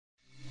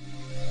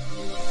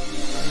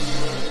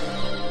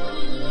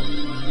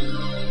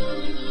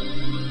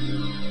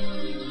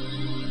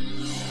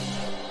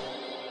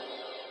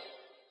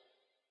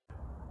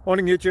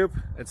Morning YouTube,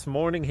 it's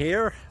morning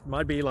here. It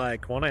might be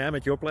like 1 a.m.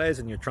 at your place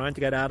and you're trying to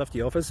get out of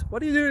the office.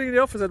 What are you doing in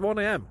the office at 1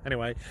 a.m?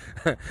 Anyway,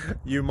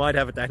 you might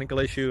have a technical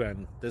issue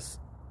and this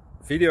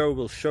video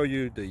will show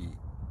you the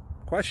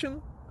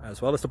question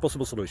as well as the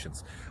possible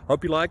solutions.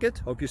 Hope you like it,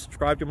 hope you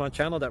subscribe to my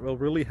channel. That will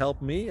really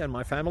help me and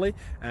my family,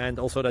 and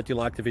also that you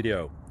like the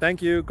video.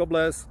 Thank you, God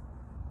bless.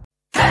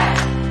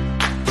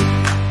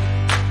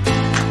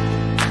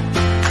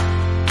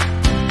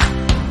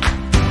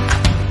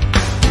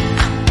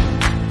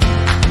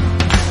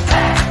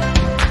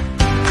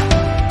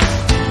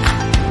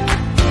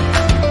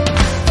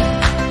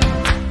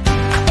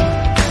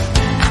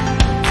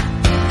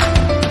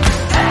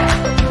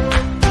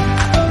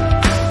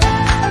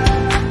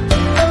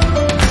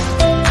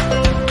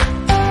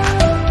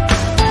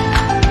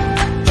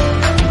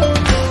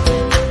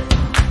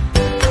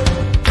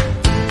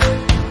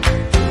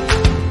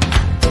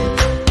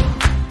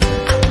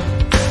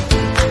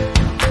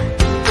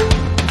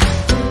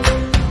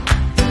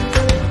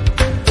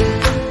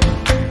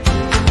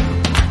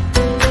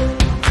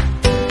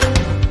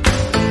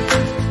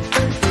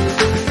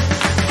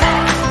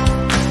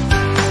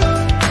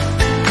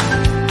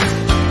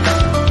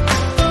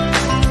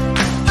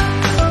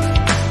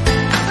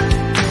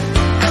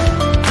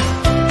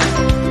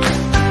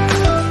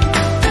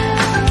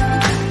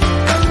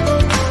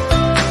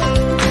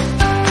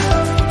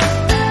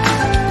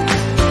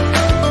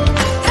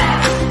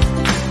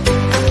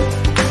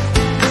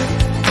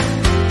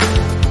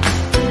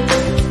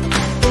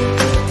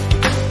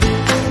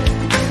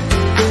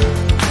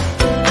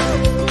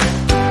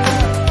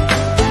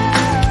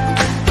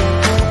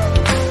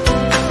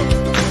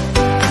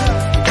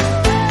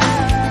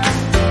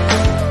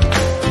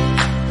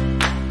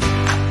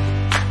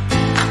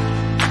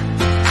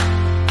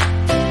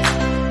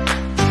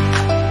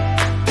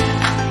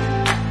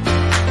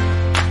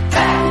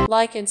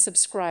 Like and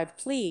subscribe,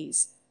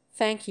 please.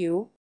 Thank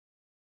you.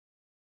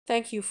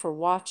 Thank you for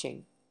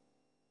watching.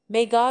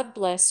 May God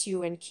bless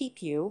you and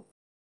keep you.